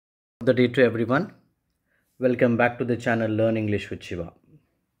Good day to everyone. Welcome back to the channel Learn English with Shiva.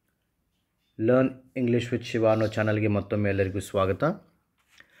 Learn English with Shiva ಅನ್ನೋ ಚಾನಲ್ಗೆ ಮತ್ತೊಮ್ಮೆ ಎಲ್ಲರಿಗೂ ಸ್ವಾಗತ.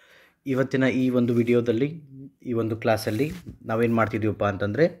 ಇವತ್ತಿನ ಈ ಒಂದು ವಿಡಿಯೋದಲ್ಲಿ ಈ ಒಂದು ಕ್ಲಾಸಲ್ಲಿ ನಾವೇನು ಮಾಡ್ತಿದ್ದೀವಪ್ಪ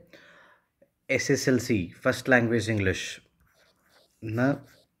ಅಂತಂದರೆ SSLC ಫಸ್ಟ್ ಲ್ಯಾಂಗ್ವೇಜ್ ಇಂಗ್ಲಿಷ್ನ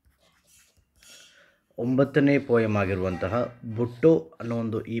 9ನೇ ಪೋಯಮ್ ಆಗಿರುವಂತಹ ಬುಟ್ಟೋ ಅನ್ನೋ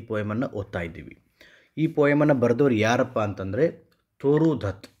ಒಂದು ಈ ಪೋಯಮನ್ನು ಓದ್ತಾ ಇದ್ದೀವಿ. ಈ ಪೋಯಮನ್ನು ಬರೆದವರು ಯಾರಪ್ಪ ಅಂತಂದರೆ ತೋರು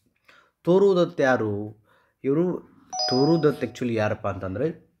ದತ್. ತೋರು ದತ್ ಯಾರು? ಇವರು ತೋರು ದತ್ ಆ್ಯಕ್ಚುಲಿ ಯಾರಪ್ಪ ಅಂತಂದರೆ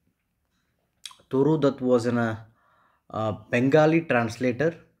ತೋರು Dutt was an Bengali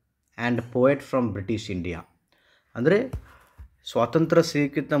translator and poet from British India. ಅಂದರೆ ಸ್ವಾತಂತ್ರ್ಯ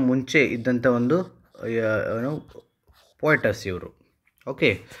ಸಿಕ್ಕಿಂತ ಮುಂಚೆ ಇದ್ದಂಥ ಒಂದು ಪೋಯೆಟರ್ಸ್ ಇವರು.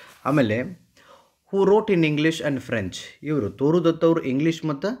 ಓಕೆ, ಆಮೇಲೆ who wrote in English and French. ಇವರು ತೋರು ದತ್ ಅವರು ಇಂಗ್ಲೀಷ್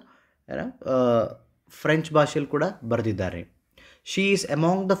ಮತ್ತು ಫ್ರೆಂಚ್ ಭಾಷೆಯಲ್ಲಿ ಕೂಡ ಬರೆದಿದ್ದಾರೆ. She is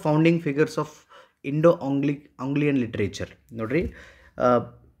among the founding figures of ಆಂಗ್ಲಿಯನ್ literature. ನೋಡಿರಿ,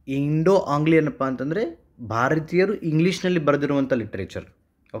 ಇಂಡೋ ಆಂಗ್ಲಿಯನ್ ಅಪ್ಪ ಅಂತಂದರೆ ಭಾರತೀಯರು ಇಂಗ್ಲೀಷ್ನಲ್ಲಿ ಬರೆದಿರುವಂಥ ಲಿಟ್ರೇಚರ್.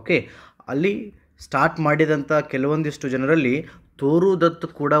 ಓಕೆ, ಅಲ್ಲಿ ಸ್ಟಾರ್ಟ್ ಮಾಡಿದಂಥ ಕೆಲವೊಂದಿಷ್ಟು ಜನರಲ್ಲಿ ತೋರು ದತ್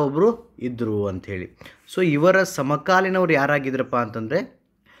ಕೂಡ ಒಬ್ಬರು ಇದ್ದರು ಅಂಥೇಳಿ. ಸೊ ಇವರ ಸಮಕಾಲೀನವ್ರು ಯಾರಾಗಿದ್ರಪ್ಪ ಅಂತಂದರೆ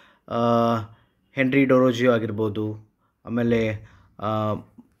ಹೆನ್ರಿ ಡೊರೋಜಿಯೋ ಆಗಿರ್ಬೋದು, ಆಮೇಲೆ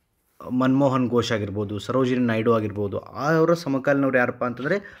ಮನಮೋಹನ್ ಘೋಷ್ ಆಗಿರ್ಬೋದು, ಸರೋಜಿನಿ ನಾಯ್ಡು ಆಗಿರ್ಬೋದು. ಅವರ ಸಮಕಾಲೀನವ್ರು ಯಾರಪ್ಪ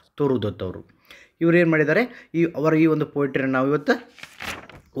ಅಂತಂದರೆ ತೋರು ದತ್ ಅವರು. ಇವರು ಏನು ಮಾಡಿದ್ದಾರೆ, ಅವರ ಈ ಒಂದು ಪೋಯಿಟ್ರಿಯನ್ನು ನಾವು ಇವತ್ತು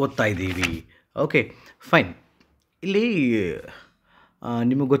ಓದ್ತಾ ಇದ್ದೀವಿ. Okay, fine. ಇಲ್ಲಿ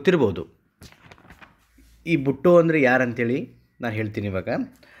ನಿಮಗೆ ಗೊತ್ತಿರ್ಬೋದು ಈ ಬುಟ್ಟೋ ಅಂದರೆ ಯಾರಂತೇಳಿ ನಾನು ಹೇಳ್ತೀನಿ ಇವಾಗ.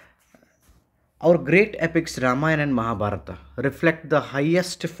 ಅವ್ರ great epics Ramayana and Mahabharata reflect the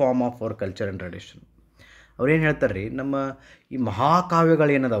highest form of our culture and tradition. ಅವ್ರೇನು ಹೇಳ್ತಾರೆ ರೀ, ನಮ್ಮ ಈ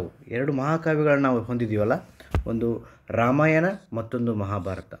ಮಹಾಕಾವ್ಯಗಳು ಏನದಾವು, ಎರಡು ಮಹಾಕಾವ್ಯಗಳನ್ನ ನಾವು ಹೊಂದಿದ್ದೀವಲ್ಲ, ಒಂದು ರಾಮಾಯಣ ಮತ್ತೊಂದು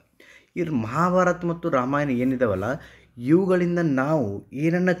ಮಹಾಭಾರತ. ಈ ಮಹಾಭಾರತ ಮತ್ತು ರಾಮಾಯಣ ಏನಿದಾವಲ್ಲ, ಇವುಗಳಿಂದ ನಾವು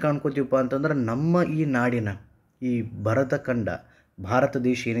ಏನನ್ನು ಕಾಣ್ಕೋತೀವಪ್ಪ ಅಂತಂದ್ರೆ ನಮ್ಮ ಈ ನಾಡಿನ ಈ ಭರತಖಂಡ ಭಾರತ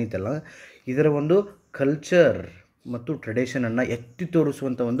ದೇಶ ಏನೈತಲ್ಲ, ಇದರ ಒಂದು ಕಲ್ಚರ್ ಮತ್ತು ಟ್ರೆಡಿಷನನ್ನು ಎತ್ತಿ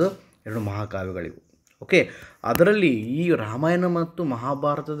ತೋರಿಸುವಂಥ ಒಂದು ಎರಡು ಮಹಾಕಾವ್ಯಗಳಿವು. ಓಕೆ, ಅದರಲ್ಲಿ ಈ ರಾಮಾಯಣ ಮತ್ತು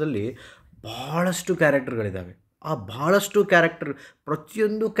ಮಹಾಭಾರತದಲ್ಲಿ ಭಾಳಷ್ಟು ಕ್ಯಾರೆಕ್ಟರ್ಗಳಿದ್ದಾವೆ. ಆ ಭಾಳಷ್ಟು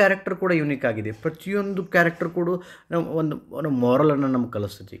ಪ್ರತಿಯೊಂದು ಕ್ಯಾರೆಕ್ಟರ್ ಕೂಡ ಯುನೀಕ್ ಆಗಿದೆ. ಪ್ರತಿಯೊಂದು ಕ್ಯಾರೆಕ್ಟರ್ ಕೂಡ ಒಂದು ಮಾರಲನ್ನು ನಮ್ಗೆ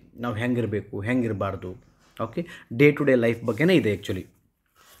ಕಲಿಸ್ತೈತಿ, ನಾವು ಹೆಂಗಿರಬೇಕು ಹೆಂಗಿರಬಾರ್ದು. Okay, day to day life ಬಗ್ಗೆನೇ ಇದೆ ಆ್ಯಕ್ಚುಲಿ.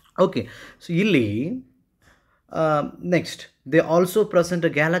 ಓಕೆ, ಸೊ ಇಲ್ಲಿ next they also present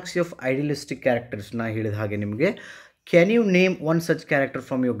a Galaxy of idealistic characters. ನಾ ಹೇಳಿದ ಹಾಗೆ ನಿಮಗೆ, can you name one such character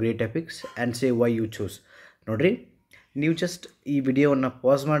from your great epics and say why you choose. ನೋಡಿರಿ, ನೀವು just ಈ ವಿಡಿಯೋವನ್ನು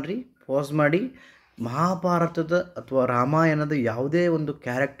ಪಾಸ್ ಮಾಡಿ ಮಹಾಭಾರತದ ಅಥವಾ ರಾಮಾಯಣದ ಯಾವುದೇ ಒಂದು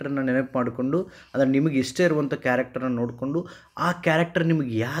ಕ್ಯಾರೆಕ್ಟರನ್ನ ನೆನಪು ಮಾಡಿಕೊಂಡು, ಅದರ ನಿಮಗೆ ಇಷ್ಟ ಇರುವಂಥ ಕ್ಯಾರೆಕ್ಟರನ್ನ ನೋಡಿಕೊಂಡು, ಆ ಕ್ಯಾರೆಕ್ಟರ್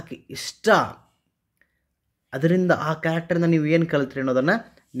ನಿಮಗೆ ಯಾಕೆ ಇಷ್ಟ, ಅದರಿಂದ ಆ ಕ್ಯಾರೆಕ್ಟರ್ನ ನೀವು ಏನು ಕಲಿತ್ರಿ ಅನ್ನೋದನ್ನು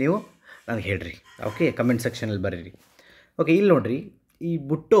ನೀವು ನನಗೆ ಹೇಳ್ರಿ. ಓಕೆ, ಕಮೆಂಟ್ ಸೆಕ್ಷನಲ್ಲಿ ಬರೀರಿ. ಓಕೆ, ಇಲ್ಲಿ ನೋಡಿರಿ, ಈ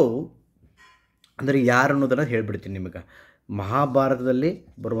ಬುಟ್ಟೋ ಅಂದರೆ ಯಾರು ಅನ್ನೋದನ್ನು ಹೇಳ್ಬಿಡ್ತೀನಿ ನಿಮಗೆ. ಮಹಾಭಾರತದಲ್ಲಿ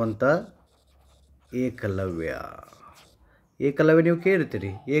ಬರುವಂಥ ಏಕಲವ್ಯ ನೀವು ಕೇಳಿರ್ತೀರಿ.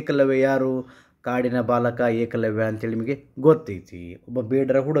 ಏಕಲವ್ಯ ಯಾರು? ಕಾಡಿನ ಬಾಲಕ ಏಕಲವ್ಯ ಅಂತೇಳಿ ನಿಮಗೆ ಗೊತ್ತೈತಿ. ಒಬ್ಬ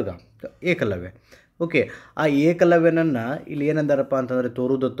ಬೇಡರ ಹುಡುಗ ಏಕಲವ್ಯ. ಓಕೆ, ಆ ಏಕಲವ್ಯನನ್ನು ಇಲ್ಲಿ ಏನಂದಾರಪ್ಪ ಅಂತಂದರೆ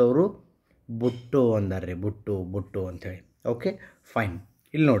ತೋರು ದತ್ ಅವರು ಬುಟ್ಟೋ ಅಂದಾರೆ. ಬುಟ್ಟು ಅಂಥೇಳಿ. Okay, fine.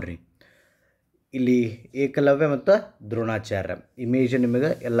 ಇಲ್ಲಿ ನೋಡಿರಿ, ಇಲ್ಲಿ ಏಕಲವ್ಯ ಮತ್ತು ದ್ರೋಣಾಚಾರ್ಯ ಇಮೇಜ್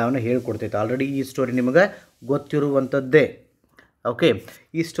ನಿಮಗೆ ಎಲ್ಲವನ್ನ ಹೇಳ್ಕೊಡ್ತೈತೆ. ಆಲ್ರೆಡಿ ಈ ಸ್ಟೋರಿ ನಿಮಗೆ ಗೊತ್ತಿರುವಂಥದ್ದೇ. ಓಕೆ,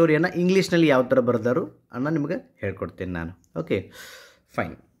 ಈ ಸ್ಟೋರಿಯನ್ನು ಇಂಗ್ಲೀಷ್ನಲ್ಲಿ ಯಾವ ಥರ ಬರೆದಾರು ಅನ್ನೋ ನಿಮಗೆ ಹೇಳ್ಕೊಡ್ತೇನೆ ನಾನು. Okay,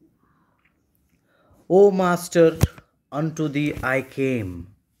 fine. ಓ ಮಾಸ್ಟರ್, ಅಂಟು ದಿ ಐ ಕೇಮ್.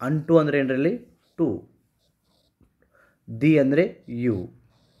 ಅಂಟು ಅಂದರೆ ಏನರಲ್ಲಿ? ಟು. ದಿ ಅಂದರೆ ಯು.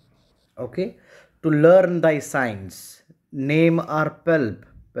 ಓಕೆ, ಟು ಲರ್ನ್ ದೈ ಸೈನ್ಸ್. ನೇಮ್ ಆರ್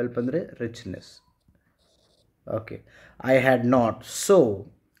ಪೆಲ್ಪ್ ಅಂದರೆ richness. Okay, I had not so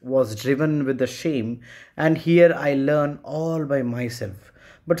was driven with the shame, and here I learn all by myself,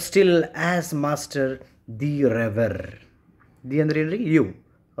 but still as master the rever. The ಅಂದ್ರೆ ಏನ್ರಿ? You,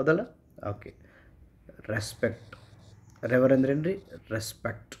 ಹೌದಲ್ಲ? Okay, respect. ರೆವರ್ ಅಂದ್ರೆ ಏನ್ರಿ?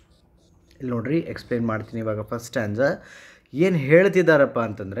 Respect. ಇಲ್ಲಿ ನೋಡ್ರಿ, explain ಮಾಡ್ತೀನಿ ಇವಾಗ. ಫಸ್ಟ್ ಸ್ಟ್ಯಾನ್ಸ ಏನು ಹೇಳ್ತಿದ್ದಾರಪ್ಪ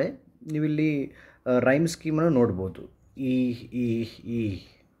ಅಂತಂದರೆ, ನೀವಿಲ್ಲಿ ರೈಮ್ ಸ್ಕೀಮನ್ನು ನೋಡ್ಬೋದು. ಈ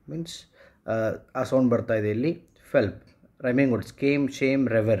ಮೀನ್ಸ್ ಆ ಸೌಂಡ್ ಬರ್ತಾ ಇದೆ ಇಲ್ಲಿ. ಫೆಲ್ಪ್ rhyming words, came, Shem,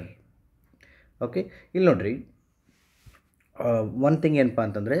 ರೆವರ್. Okay, ಇಲ್ಲಿ ನೋಡಿರಿ, ಒನ್ ಥಿಂಗ್ ಏನಪ್ಪ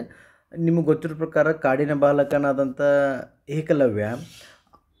ಅಂತಂದರೆ, ನಿಮಗೆ ಗೊತ್ತಿರೋ ಪ್ರಕಾರ ಕಾಡಿನ ಬಾಲಕನಾದಂಥ ಏಕಲವ್ಯ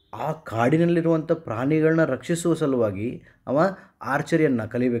ಆ ಕಾಡಿನಲ್ಲಿರುವಂಥ ಪ್ರಾಣಿಗಳನ್ನ ರಕ್ಷಿಸುವ ಸಲುವಾಗಿ ಅವ ಆರ್ಚರಿಯನ್ನು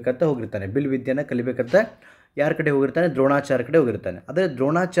ಕಲಿಬೇಕಂತ ಹೋಗಿರ್ತಾನೆ, ಬಿಲ್ ವಿದ್ಯೆಯನ್ನು ಕಲಿಬೇಕಂತ ಯಾರ ಕಡೆ ಹೋಗಿರ್ತಾನೆ, ದ್ರೋಣಾಚಾರ್ಯ ಕಡೆ ಹೋಗಿರ್ತಾನೆ. ಅದೇ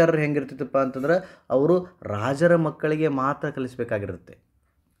ದ್ರೋಣಾಚಾರ್ಯರು ಹೆಂಗಿರ್ತಿತ್ತಪ್ಪ ಅಂತಂದ್ರೆ ಅವರು ರಾಜರ ಮಕ್ಕಳಿಗೆ ಮಾತ್ರ ಕಲಿಸ್ಬೇಕಾಗಿರುತ್ತೆ.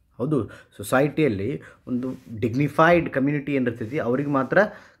 ಹೌದು, ಸೊಸೈಟಿಯಲ್ಲಿ ಒಂದು ಡಿಗ್ನಿಫೈಡ್ ಕಮ್ಯುನಿಟಿ ಏನಿರ್ತೈತಿ ಅವ್ರಿಗೆ ಮಾತ್ರ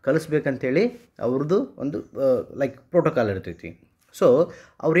ಕಲಿಸ್ಬೇಕಂತೇಳಿ ಅವ್ರದ್ದು ಒಂದು ಲೈಕ್ ಪ್ರೋಟೋಕಾಲ್ ಇರ್ತೈತಿ. ಸೊ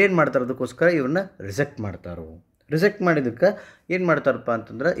ಅವ್ರು ಏನು ಮಾಡ್ತಾರೆ, ಅದಕ್ಕೋಸ್ಕರ ಇವ್ರನ್ನ ರಿಜೆಕ್ಟ್ ಮಾಡ್ತಾರೆ. ರಿಜೆಕ್ಟ್ ಮಾಡಿದ್ದಕ್ಕೆ ಏನು ಮಾಡ್ತಾರಪ್ಪ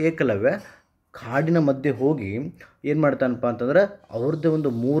ಅಂತಂದ್ರೆ ಏಕಲವ್ಯ ಕಾಡಿನ ಮಧ್ಯೆ ಹೋಗಿ ಏನು ಮಾಡ್ತಾನಪ್ಪ ಅಂತಂದ್ರೆ ಅವ್ರದ್ದೇ ಒಂದು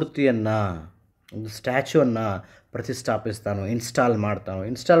ಮೂರ್ತಿಯನ್ನು, ಒಂದು ಸ್ಟ್ಯಾಚ್ಯೂವನ್ನು ಪ್ರತಿಷ್ಠಾಪಿಸ್ತಾನೋ, ಇನ್ಸ್ಟಾಲ್ ಮಾಡ್ತಾನೋ.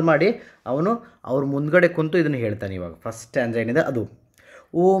 ಇನ್ಸ್ಟಾಲ್ ಮಾಡಿ ಅವನು ಅವ್ರ ಮುಂದ್ಗಡೆ ಕುಂತು ಇದನ್ನು ಹೇಳ್ತಾನೆ. ಇವಾಗ ಫಸ್ಟ್ ಸ್ಟ್ಯಾನ್ಜಾ ಏನಿದೆ ಅದು,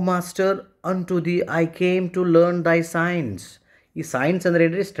 ಓ master unto thee I came to learn thy science. ಈ ಸೈನ್ಸ್ ಅಂದರೆ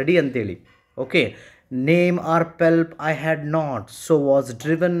ಏನ್ರಿ, ಸ್ಟಡಿ ಅಂತೇಳಿ. Okay, name R ಪೆಲ್ಪ್ I had not, so was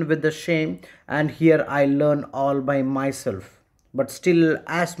driven with the shame, and here I learn all by myself, but still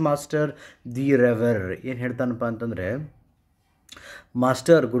as master thee rever. ಏನು ಹೇಳ್ತಾನಪ್ಪ ಅಂತಂದರೆ,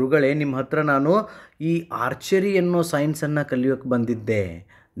 master ಗುರುಗಳೇ, ನಿಮ್ಮ ಹತ್ರ ನಾನು ಈ ಆರ್ಚರಿ ಅನ್ನೋ ಸೈನ್ಸನ್ನು ಕಲಿಯೋಕ್ಕೆ ಬಂದಿದ್ದೆ.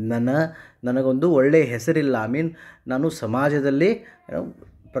 ನನಗೊಂದು ಒಳ್ಳೆಯ ಹೆಸರಿಲ್ಲ, ನಾನು ಸಮಾಜದಲ್ಲಿ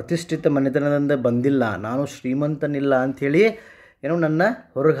ಪ್ರತಿಷ್ಠಿತ ಮನೆತನದಿಂದ ಬಂದಿಲ್ಲ, ನಾನು ಶ್ರೀಮಂತನಿಲ್ಲ ಅಂಥೇಳಿ ನನ್ನ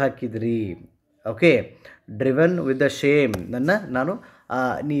ಹೊರಗೆ ಹಾಕಿದ್ರಿ. Okay, driven with the Shem, ನಾನು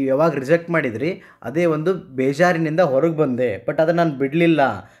ನೀವು ಯಾವಾಗ ರಿಜೆಕ್ಟ್ ಮಾಡಿದ್ರಿ ಅದೇ ಒಂದು ಬೇಜಾರಿನಿಂದ ಹೊರಗೆ ಬಂದೆ. ಬಟ್ ಅದನ್ನು ನಾನು ಬಿಡಲಿಲ್ಲ.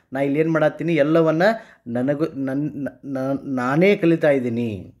 ನಾನು ಇಲ್ಲೇನು ಮಾಡತ್ತೀನಿ, ಎಲ್ಲವನ್ನು ನಾನೇ ಕಲಿತಾ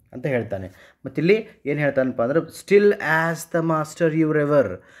ಇದ್ದೀನಿ ಅಂತ ಹೇಳ್ತಾನೆ. ಮತ್ತು ಇಲ್ಲಿ ಏನು ಹೇಳ್ತಾನಪ್ಪ ಅಂದರೆ, still as the master your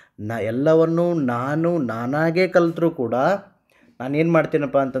ever, ಎಲ್ಲವನ್ನು ನಾನಾಗೇ ಕಲಿತರೂ ಕೂಡ ನಾನೇನು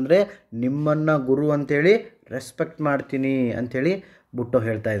ಮಾಡ್ತೀನಪ್ಪ ಅಂತಂದರೆ ನಿಮ್ಮನ್ನು ಗುರು ಅಂಥೇಳಿ ರೆಸ್ಪೆಕ್ಟ್ ಮಾಡ್ತೀನಿ ಅಂಥೇಳಿ ಬುಟ್ಟೋ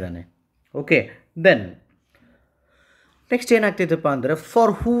ಹೇಳ್ತಾ ಇದ್ದಾನೆ. ಓಕೆ, ದೆನ್ ನೆಕ್ಸ್ಟ್ ಏನಾಗ್ತೈತಪ್ಪ ಅಂದರೆ,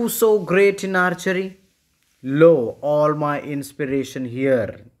 for who so great in archery, low all my inspiration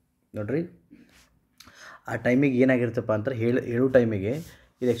here. ನೋಡ್ರಿ, ಆ ಟೈಮಿಗೆ ಏನಾಗಿರ್ತಪ್ಪ ಅಂತ ಹೇಳೋ ಟೈಮಿಗೆ,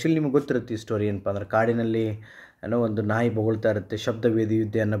 ಇದು ಆ್ಯಕ್ಚುಲಿ ನಿಮ್ಗೆ ಗೊತ್ತಿರುತ್ತೆ ಈ ಸ್ಟೋರಿ. ಏನಪ್ಪ ಅಂದ್ರೆ, ಕಾಡಿನಲ್ಲಿ ಒಂದು ನಾಯಿ ಬೊಗಳ್ತಾ ಇರುತ್ತೆ. ಶಬ್ದವೇದಿ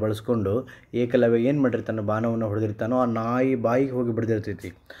ವಿದ್ಯೆಯನ್ನು ಬಳಸ್ಕೊಂಡು ಏಕಲವ್ಯ ಏನು ಮಾಡಿರ್ತಾನೋ, ಬಾಣವನ್ನು ಹೊಡೆದಿರ್ತಾನೋ, ಆ ನಾಯಿ ಬಾಯಿಗೆ ಹೋಗಿ ಬಿಡ್ದಿರ್ತೈತಿ.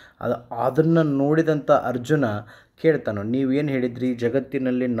 ಅದನ್ನು ನೋಡಿದಂಥ ಅರ್ಜುನ ಕೇಳ್ತಾನೋ, ನೀವೇನು ಹೇಳಿದ್ರಿ,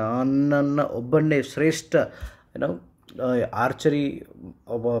 ಜಗತ್ತಿನಲ್ಲಿ ನನ್ನನ್ನು ಒಬ್ಬನ್ನೇ ಶ್ರೇಷ್ಠ ಆರ್ಚರಿ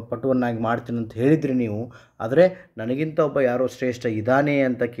ಒಬ್ಬ ಪಟುವನ್ನಾಗಿ ಮಾಡ್ತೀನಿ ಅಂತ ಹೇಳಿದ್ರಿ ನೀವು, ಆದರೆ ನನಗಿಂತ ಒಬ್ಬ ಯಾರೋ ಶ್ರೇಷ್ಠ ಇದ್ದಾನೆ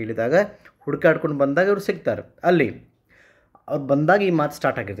ಅಂತ ಕೇಳಿದಾಗ ಹುಡುಕಾಡ್ಕೊಂಡು ಬಂದಾಗ ಇವ್ರು ಸಿಗ್ತಾರೆ. ಅಲ್ಲಿ ಅವ್ರು ಬಂದಾಗ ಈ ಮಾತು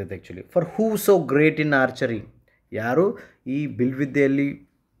start ಆಗಿರ್ತೈತೆ actually. For who so great in archery, ಯಾರು ಈ ಬಿಲ್ವಿದ್ಯೆಯಲ್ಲಿ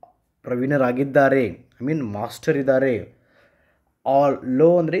ಪ್ರವೀಣರಾಗಿದ್ದಾರೆ, ಮಾಸ್ಟರ್ ಇದ್ದಾರೆ. ಆಲ್ ಲೋ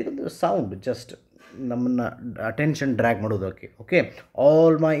ಅಂದರೆ ಇದೊಂದು ಸೌಂಡ್, ಜಸ್ಟ್ ನಮ್ಮನ್ನು ಅಟೆನ್ಷನ್ ಡ್ರ್ಯಾಗ್ ಮಾಡೋದಕ್ಕೆ. Okay,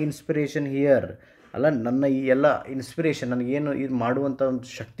 all my inspiration here, ಅಲ್ಲ ನನ್ನ ಈ ಎಲ್ಲ ಇನ್ಸ್ಪಿರೇಷನ್, ನನಗೇನು ಇದು ಮಾಡುವಂಥ ಒಂದು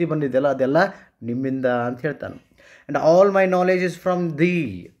ಶಕ್ತಿ ಬಂದಿದೆಯಲ್ಲ ಅದೆಲ್ಲ ನಿಮ್ಮಿಂದ ಅಂತ ಹೇಳ್ತಾನೆ. And all my knowledge is from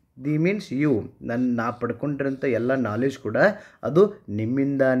the means you, ನಾ ಪಡ್ಕೊಂಡಿರೋಂಥ ಎಲ್ಲ ನಾಲೆಜ್ ಕೂಡ ಅದು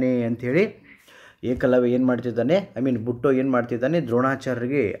ನಿಮ್ಮಿಂದಾನೇ ಅಂಥೇಳಿ ಏಕಲವ್ಯ ಏನು ಮಾಡ್ತಿದ್ದಾನೆ, ಬುಟ್ಟೋ ಏನು ಮಾಡ್ತಿದ್ದಾನೆ,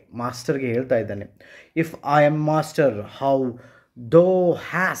 ದ್ರೋಣಾಚಾರ್ಯರಿಗೆ ಮಾಸ್ಟರ್ಗೆ ಹೇಳ್ತಾ ಇದ್ದಾನೆ. If I am master, how ದೋ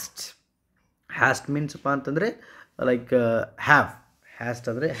ಹ್ಯಾಸ್ಟ್ ಮೀನ್ಸಪ್ಪ ಅಂತಂದರೆ ಲೈಕ್ ಹ್ಯಾಸ್ಟ್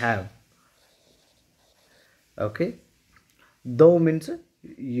ಅಂದರೆ ಹ್ಯಾವ್. ಓಕೆ, ದೋ ಮೀನ್ಸ್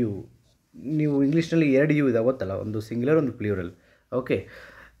ಯು. ನೀವು ಇಂಗ್ಲೀಷ್ನಲ್ಲಿ 2 ಯು ಇದೆ ಗೊತ್ತಲ್ಲ, ಒಂದು ಸಿಂಗ್ಯುಲರ್ ಒಂದು ಪ್ಲೂರಲ್. ಓಕೆ,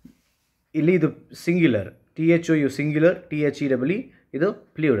 ಇಲ್ಲಿ ಇದು ಸಿಂಗ್ಯುಲರ್, THOU ಸಿಂಗ್ಯುಲರ್, THEEE ಇದು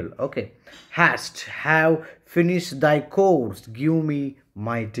ಪ್ಲೂರಲ್. ಓಕೆ, ಹ್ಯಾಸ್ಟ್ ಹ್ಯಾವ್ ಫಿನಿಶ್ ದೈ course give me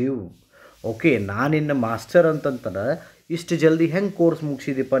my due. Okay, ನಾನಿನ್ನ ಮಾಸ್ಟರ್ ಅಂತಂದ್ರೆ ಇಷ್ಟು ಜಲ್ದಿ ಹೆಂಗೆ ಕೋರ್ಸ್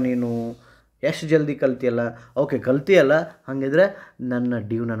ಮುಗಿಸಿದೀಪ್ಪ ನೀನು, ಎಷ್ಟು ಜಲ್ದಿ ಕಲ್ತಿಯಲ್ಲ. ಓಕೆ, ಕಲ್ತಿಯಲ್ಲ, ಹಾಗಿದ್ರೆ ನನ್ನ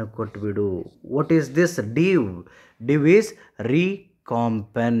ಡ್ಯೂ ನನಗೆ ಕೊಟ್ಬಿಡು. What is this due? Due is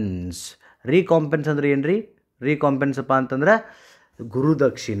ರೀಕಾಂಪೆನ್ಸ್. ರೀಕಾಂಪೆನ್ಸ್ ಅಂದರೆ ಏನು ರೀ? ರೀಕಾಂಪೆನ್ಸಪ್ಪ ಅಂತಂದ್ರೆ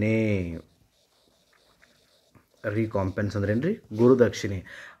ಗುರುದಕ್ಷಿಣೆ. ರೀಕಾಂಪೆನ್ಸ್ ಅಂದ್ರೆ ಏನು ರೀ? ಗುರುದಕ್ಷಿಣೆ.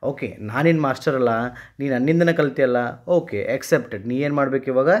 ಓಕೆ, ನಾನೇನು ಮಾಸ್ಟರ್ ಅಲ್ಲ, ನೀನು ನನ್ನಿಂದನೇ ಕಲ್ತಿಯಲ್ಲ. Okay, accepted. ನೀ ಏನು ಮಾಡಬೇಕು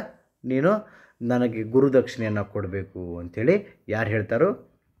ಇವಾಗ, ನೀನು ನನಗೆ ಗುರುದಕ್ಷಿಣೆಯನ್ನು ಕೊಡಬೇಕು ಅಂಥೇಳಿ ಯಾರು ಹೇಳ್ತಾರೋ,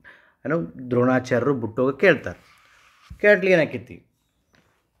 ದ್ರೋಣಾಚಾರ್ಯರು ಬುಟ್ಟೋಗ ಕೇಳ್ತಾರೆ. ಕೇಳಲಿ ಏನಾಕೈತಿ.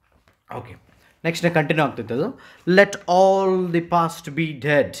 ಓಕೆ, ನೆಕ್ಸ್ಟ್ ಕಂಟಿನ್ಯೂ ಆಗ್ತೈತೆ ಅದು. Let all the past B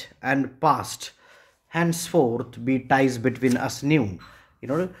dead and past hands fourth B ties between us new.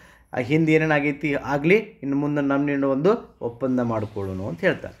 ನೋಡಿ, ಆ ಹಿಂದೆ ಏನೇನಾಗೈತಿ ಆಗಲಿ, ಇನ್ನು ಮುಂದೆ ನಮ್ಮನ್ನ ಒಂದು ಒಪ್ಪಂದ ಮಾಡಿಕೊಳ್ಳೋಣ ಅಂತ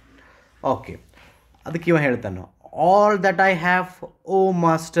ಹೇಳ್ತಾನೆ. ಓಕೆ, ಅದಕ್ಕೆ ಇವ ಹೇಳ್ತಾನೆ, all that I have O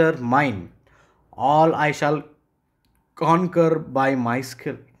master main, all I shall conquer by my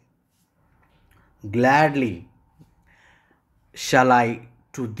skill, gladly shall I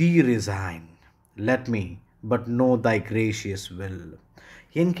to the resign, let me but no ದೈ ಗ್ರೇಷಿಯಸ್ ವಿಲ್.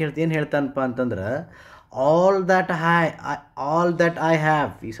 ಏನು ಹೇಳ್ತಾನಪ್ಪ ಅಂತಂದ್ರೆ, ಆಲ್ ದಟ್ ಐ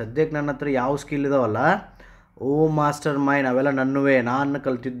ಹ್ಯಾವ್, ಈ ಸದ್ಯಕ್ಕೆ ನನ್ನ ಹತ್ರ ಯಾವ ಸ್ಕಿಲ್ ಇದಾವಲ್ಲ, ಓ master main, ಅವೆಲ್ಲ ನನ್ನವೇ, ನಾನು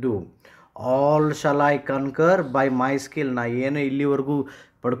ಕಲ್ತಿದ್ದು. All shall I ಕನ್ಕರ್ by my skill. ನಾ ಏನು ಇಲ್ಲಿವರೆಗೂ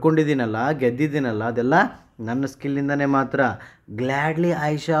ಪಡ್ಕೊಂಡಿದ್ದೀನಲ್ಲ, ಗೆದ್ದಿದ್ದೀನಲ್ಲ, ಅದೆಲ್ಲ ನನ್ನ ಸ್ಕಿಲ್ಲಿಂದನೇ ಮಾತ್ರ. Gladly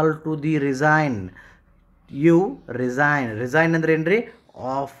I shall to the resign. You resign. Resign ಅಂದ್ರೆ ಏನು ರೀ?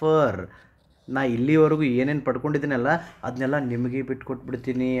 ಆಫರ್. ನಾ ಇಲ್ಲಿವರೆಗೂ ಏನೇನು ಪಡ್ಕೊಂಡಿದ್ದೀನಲ್ಲ ಅದನ್ನೆಲ್ಲ ನಿಮಗೆ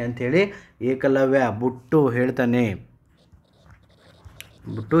ಬಿಟ್ಕೊಟ್ಬಿಡ್ತೀನಿ ಅಂಥೇಳಿ ಏಕಲವ್ಯ ಬುಟ್ಟು ಹೇಳ್ತಾನೆ.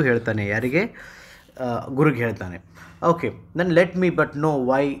 ಯಾರಿಗೆ? ಗುರುಗೆ ಹೇಳ್ತಾನೆ. Okay, then let me but know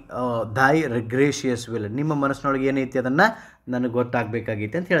why ದೈ ರಿಗ್ರೇಷಿಯಸ್ ವಿಲ್. ನಿಮ್ಮ ಮನಸ್ಸಿನೊಳಗೆ ಏನೈತಿ ಅದನ್ನು ನನಗೆ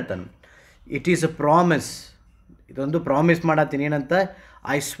ಗೊತ್ತಾಗಬೇಕಾಗೈತೆ ಅಂತ ಹೇಳ್ತಾನೆ. It is a promise. ಇದೊಂದು ಪ್ರಾಮಿಸ್ ಮಾಡತ್ತೀನಿ. ಏನಂತ?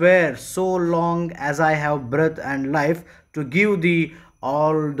 I square so long as I have breath and life to give the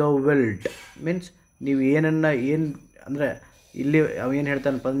all the ವಿಲ್ಡ್. Means ನೀವು ಏನು ಅಂದರೆ ಇಲ್ಲಿ ಅವೇನು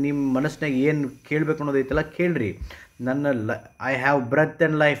ಹೇಳ್ತಾನಪ್ಪ, ನಿಮ್ಮ ಮನಸ್ಸಿನಾಗ ಏನು ಕೇಳಬೇಕು ಅನ್ನೋದೈತಲ್ಲ ಕೇಳ್ರಿ. I have breath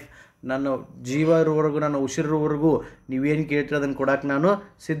and life, ನನ್ನ ಜೀವ ಇರೋವರೆಗೂ, ನನ್ನ ಉಸಿರಿರೋವರೆಗೂ ನೀವೇನು ಕೇಳ್ತೀರ ಅದನ್ನು ಕೊಡೋಕೆ ನಾನು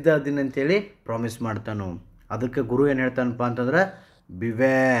ಸಿದ್ಧ ಇದ್ದೀನಿ ಅಂತೇಳಿ ಪ್ರಾಮಿಸ್ ಮಾಡ್ತಾನು. ಅದಕ್ಕೆ ಗುರು ಏನು ಹೇಳ್ತಾನಪ್ಪ ಅಂತಂದ್ರೆ,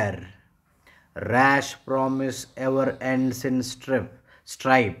 beware rash promise ever ends ಇನ್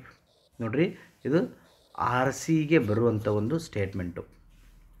ಸ್ಟ್ರೈಪ್. ನೋಡ್ರಿ, ಇದು ಆರ್ ಸಿಗೆ ಬರುವಂಥ ಒಂದು ಸ್ಟೇಟ್ಮೆಂಟು.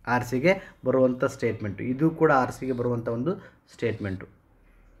 ಇದು ಕೂಡ ಆರ್ ಸಿಗೆ ಬರುವಂಥ ಒಂದು ಸ್ಟೇಟ್ಮೆಂಟು.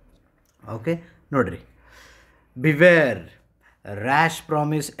 ಓಕೆ, ನೋಡ್ರಿ, beware rash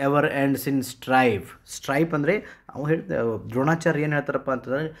promise ever ends ಇನ್ ಸ್ಟ್ರೈಪ್ ಅಂದರೆ ದ್ರೋಣಾಚಾರ್ಯ ಏನು ಹೇಳ್ತಾರಪ್ಪ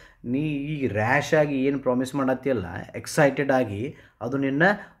ಅಂತಂದರೆ, ನೀ ಈ ರ್ಯಾಶ್ ಆಗಿ ಏನು ಪ್ರಾಮಿಸ್ ಮಾಡತ್ತೀಯಲ್ಲ, ಎಕ್ಸೈಟೆಡ್ ಆಗಿ, ಅದು ನಿನ್ನ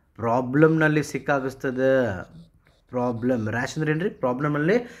ಪ್ರಾಬ್ಲಮ್ನಲ್ಲಿ ಸಿಕ್ಕಾಗಿಸ್ತದೆ. ರ್ಯಾಶ್ ಅಂದ್ರೆ ಏನು ರೀ?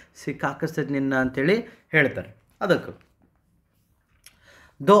 ಪ್ರಾಬ್ಲಮಲ್ಲಿ ಸಿಕ್ಕಾಕಿಸ್ತದೆ ನಿನ್ನ ಅಂಥೇಳಿ ಹೇಳ್ತಾರೆ. ಅದಕ್ಕೆ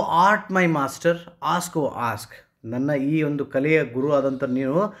ದೋ ಆರ್ಟ್ ಮೈ ಮಾಸ್ಟರ್ ಆಸ್ಕ್ ನನ್ನ ಈ ಒಂದು ಕಲೆಯ ಗುರು ಆದಂಥ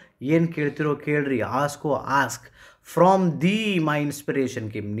ನೀವು ಏನು ಕೇಳ್ತಿರೋ ಕೇಳ್ರಿ. Ask from the my inspiration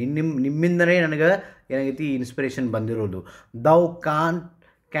came. ನಿಮ್ಮಿಂದನೇ ನನಗೆ ಏನಾಗೈತಿ ಈ ಇನ್ಸ್ಪಿರೇಷನ್ ಬಂದಿರೋದು. Thou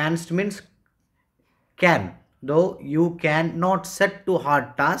ಕ್ಯಾನ್ಸ್ಟ್ means can. Though you can not set to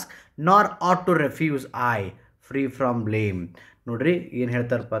hard task ನಾರ್ ಆಟ್ to refuse I free from blame. ನೋಡ್ರಿ, ಏನು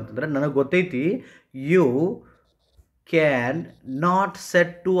ಹೇಳ್ತಾರಪ್ಪ ಅಂತಂದ್ರೆ, ನನಗೆ ಗೊತ್ತೈತಿ you can not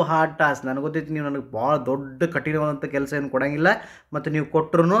set to hard task. ನನಗೆ ಗೊತ್ತೈತಿ ನೀವು ನನಗೆ ಭಾಳ ದೊಡ್ಡ ಕಠಿಣವಾದಂಥ ಕೆಲಸ ಏನು ಕೊಡೋಂಗಿಲ್ಲ, ಮತ್ತು ನೀವು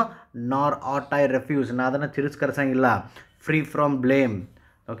ಕೊಟ್ಟರು ನಾರ್ ಆಟ್ ಐ ರೆಫ್ಯೂಸ್, ನಾ ಅದನ್ನು ತಿರಸ್ಕರಿಸಂಗಿಲ್ಲ. Free from blame.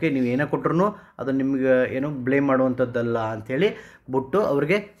 ಓಕೆ, ನೀವು ಏನೋ ಕೊಟ್ಟರು ಅದು ನಿಮ್ಗೆ ಏನೋ ಬ್ಲೇಮ್ ಮಾಡುವಂಥದ್ದಲ್ಲ ಅಂಥೇಳಿ ಬಿಟ್ಟು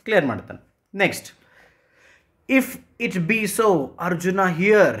ಅವ್ರಿಗೆ ಕ್ಲಿಯರ್ ಮಾಡ್ತಾನೆ. Next, if it be so Arjuna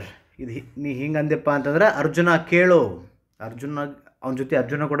here. ಇದು ನೀ ಹಿಂಗೆ ಅಂದೆಪ್ಪ ಅಂತಂದ್ರೆ ಅರ್ಜುನ ಕೇಳು. ಅವನ ಜೊತೆ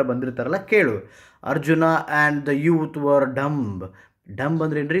ಅರ್ಜುನ ಕೂಡ ಬಂದಿರ್ತಾರಲ್ಲ, ಕೇಳು. Arjuna and the youth var dumb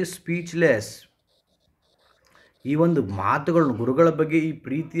ಅಂದ್ರೆ ಏನು ರೀ? ಸ್ಪೀಚ್ಲೆಸ್. ಈ ಒಂದು ಮಾತುಗಳನ್ನು, ಗುರುಗಳ ಬಗ್ಗೆ ಈ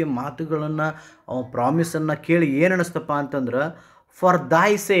ಪ್ರೀತಿಯ ಮಾತುಗಳನ್ನು, ಪ್ರಾಮಿಸನ್ನು ಕೇಳಿ ಏನು ಅನ್ನಿಸ್ತಪ್ಪ ಅಂತಂದ್ರೆ,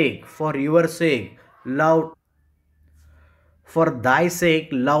 for your sake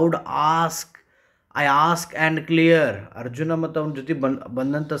loud I ask and clear. Arjuna ಮತ್ತು ಅವನ ಜೊತೆ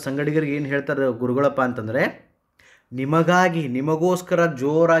ಬಂದಂಥ ಸಂಗಡಿಗರಿಗೆ ಏನು ಹೇಳ್ತಾರೆ ಗುರುಗಳಪ್ಪ ಅಂತಂದರೆ, ನಿಮಗೋಸ್ಕರ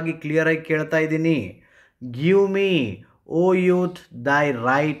ಜೋರಾಗಿ ಕ್ಲಿಯರಾಗಿ ಕೇಳ್ತಾ ಇದ್ದೀನಿ. ಗಿವ್ ಮೀ ಓ ಯೂತ್ ದೈ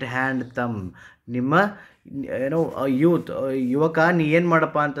ರೈಟ್ ಹ್ಯಾಂಡ್ ಥಂಬ್. ನಿಮ್ಮ ಯುವಕ ನೀ ಏನು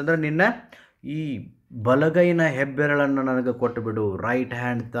ಮಾಡಪ್ಪ ಅಂತಂದ್ರೆ, ನಿನ್ನ ಈ ಬಲಗೈನ ಹೆಬ್ಬೆರಳನ್ನು ನನಗೆ ಕೊಟ್ಟುಬಿಡು. ರೈಟ್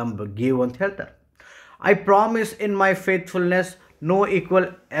ಹ್ಯಾಂಡ್ ಥಂಬ್ ಗಿವ್ ಅಂತ ಹೇಳ್ತಾರೆ. I promise in my faithfulness no equal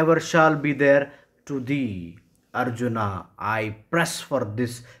ever shall be there to the Arjuna. I press for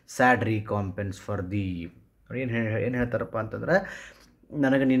this sad ರೀಕಾಂಪೆನ್ಸ್ for the. ಏನು ಹೇಳ್ತಾರಪ್ಪ ಅಂತಂದ್ರೆ,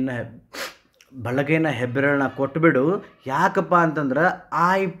 ನನಗೆ ನಿನ್ನ ಬಲಗೈನ ಹೆಬ್ಬೆರಳನ್ನ ಕೊಟ್ಟುಬಿಡು. ಯಾಕಪ್ಪ ಅಂತಂದ್ರೆ,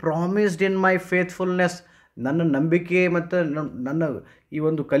 I promised in my faithfulness. ನನ್ನ ನಂಬಿಕೆ ಮತ್ತು ನನ್ನ ಈ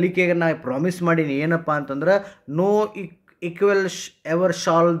ಒಂದು ಕಲಿಕೆಗೆ ನಾ ಪ್ರಾಮಿಸ್ ಮಾಡೀನಿ. ಏನಪ್ಪ ಅಂತಂದ್ರೆ, no equal ever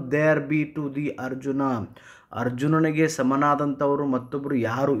shawl there be to the Arjuna. ಅರ್ಜುನನಿಗೆ ಸಮನಾದಂಥವರು ಮತ್ತೊಬ್ಬರು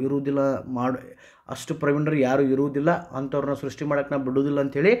ಯಾರು ಇರುವುದಿಲ್ಲ, ಅಷ್ಟು ಪ್ರವೀಣರು ಯಾರು ಇರುವುದಿಲ್ಲ, ಅಂಥವ್ರನ್ನ ಸೃಷ್ಟಿ ಮಾಡೋಕ್ಕೆ ನಾನು ಬಿಡೋದಿಲ್ಲ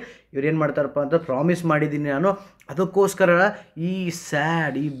ಅಂಥೇಳಿ ಇವ್ರು ಏನು ಮಾಡ್ತಾರಪ್ಪ ಅಂತ ಪ್ರಾಮಿಸ್ ಮಾಡಿದ್ದೀನಿ ನಾನು. ಅದಕ್ಕೋಸ್ಕರ ಈ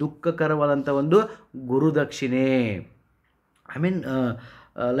ದುಃಖಕರವಾದಂಥ ಒಂದು ಗುರುದಕ್ಷಿಣೆ,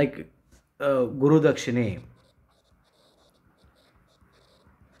 ಗುರುದಕ್ಷಿಣೆ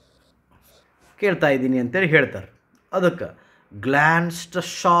ಕೇಳ್ತಾ ಇದ್ದೀನಿ ಅಂತೇಳಿ ಹೇಳ್ತಾರೆ. ಅದಕ್ಕೆ ಗ್ಲ್ಯಾನ್ಸ್ಡ್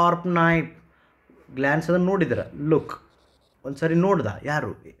ಶಾರ್ಪ್ ನೈಫ್. ಗ್ಲ್ಯಾನ್ಸ್ ಅದನ್ನು ನೋಡಿದ್ರೆ, ಲುಕ್ ಒಂದು ಸರಿ ನೋಡ್ದ ಯಾರು?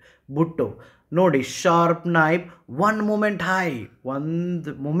 ಬುಟ್ಟು ನೋಡಿ. Sharp knife one moment high. ಒಂದು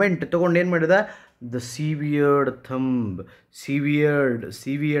ಮೂಮೆಂಟ್ ತೊಗೊಂಡು ಏನು ಮಾಡಿದ? The ಸೀವಿಯರ್ಡ್ thumb.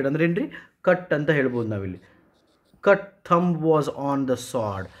 ಸೀವಿಯರ್ಡ್ ಅಂದ್ರೆ ಏನು ರೀ? ಕಟ್ ಅಂತ ಹೇಳ್ಬೋದು ನಾವಿಲ್ಲಿ. Cut thumb was on the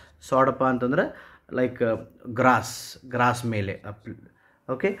ಸಾಡಪ್ಪ ಅಂತಂದ್ರೆ ಲೈಕ್ ಗ್ರಾಸ್ ಮೇಲೆ.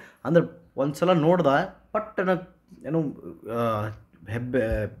 ಓಕೆ, ಅಂದ್ರೆ ಒಂದು ಸಲ ನೋಡ್ದ, ಪಟ್ಟನ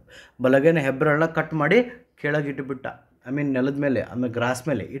ಬಲಗೈನ ಹೆಬ್ಬೆರಳನ್ನ ಕಟ್ ಮಾಡಿ ಕೆಳಗಿಟ್ಟುಬಿಟ್ಟ. ಐ ಮೀನ್ ನೆಲದ ಮೇಲೆ ಆಮೇಲೆ ಗ್ರಾಸ್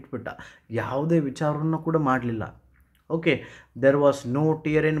ಮೇಲೆ ಇಟ್ಬಿಟ್ಟ. ಯಾವುದೇ ವಿಚಾರವನ್ನು ಕೂಡ ಮಾಡಲಿಲ್ಲ. Okay, there was no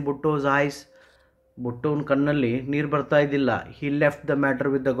tear in ಬುಟ್ಟೋಸ್ ice. ಬುಟ್ಟೋನ ಕಣ್ಣಲ್ಲಿ ನೀರು ಬರ್ತಾ ಇದ್ದಿಲ್ಲ. He left the matter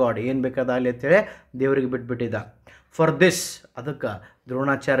with the god. ಏನು ಬೇಕಾದಾಗಲಿ ಅಂತೇಳಿ ದೇವರಿಗೆ ಬಿಟ್ಬಿಟ್ಟಿದ್ದ. ಫಾರ್ ದಿಸ್, ಅದಕ್ಕೆ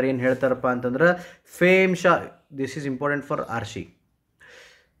ದ್ರೋಣಾಚಾರ್ಯ ಏನು ಹೇಳ್ತಾರಪ್ಪ ಅಂತಂದ್ರೆ, this is important for ಆರ್ಷಿ.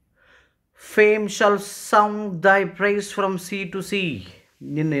 Fame shawl sound ದೈ price from C to C.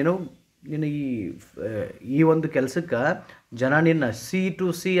 ನಿನ್ನ ಈ ಒಂದು ಕೆಲಸಕ್ಕೆ ಜನ ನಿನ್ನ ಸಿ ಟು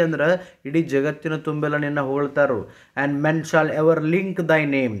ಸಿ ಅಂದ್ರೆ ಇಡೀ ಜಗತ್ತಿನ ತುಂಬೆಲ್ಲ ನಿನ್ನ ಹೊಗಳ್ತಾರು. And men shall ever link ದೈ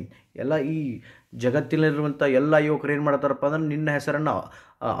ನೇಮ್. ಎಲ್ಲ ಈ ಜಗತ್ತಿನಲ್ಲಿರುವಂಥ ಎಲ್ಲ ಯುವಕರು ಏನು ಮಾಡ್ತಾರಪ್ಪ ಅಂದ್ರೆ ನಿನ್ನ ಹೆಸರನ್ನು,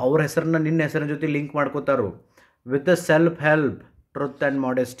 ಅವ್ರ ಹೆಸರನ್ನ ನಿನ್ನ ಹೆಸರಿನ ಜೊತೆ link ಮಾಡ್ಕೋತಾರು. With the self help, truth and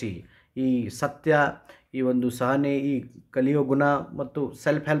modesty. ಈ ಸತ್ಯ, ಈ ಒಂದು ಸಹನೆ, ಈ ಕಲಿಯೋ ಗುಣ ಮತ್ತು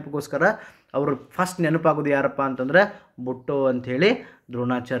ಸೆಲ್ಫ್ ಹೆಲ್ಪ್ಗೋಸ್ಕರ ಅವರು ಫಸ್ಟ್ ನೆನಪಾಗೋದು ಯಾರಪ್ಪ ಅಂತಂದ್ರೆ ಬುಟ್ಟೋ ಅಂಥೇಳಿ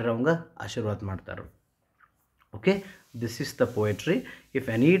ದ್ರೋಣಾಚಾರ್ಯ ಅವಂಗೆ ಆಶೀರ್ವಾದ ಮಾಡ್ತಾರೆ. Okay, this is the poetry. If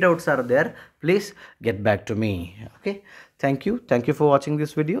any doubts are there, please get back to me. Okay, thank you for watching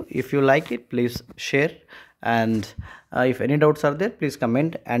this video. If you like it, please share, and if any doubts are there, please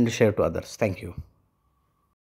comment and share to others. Thank you.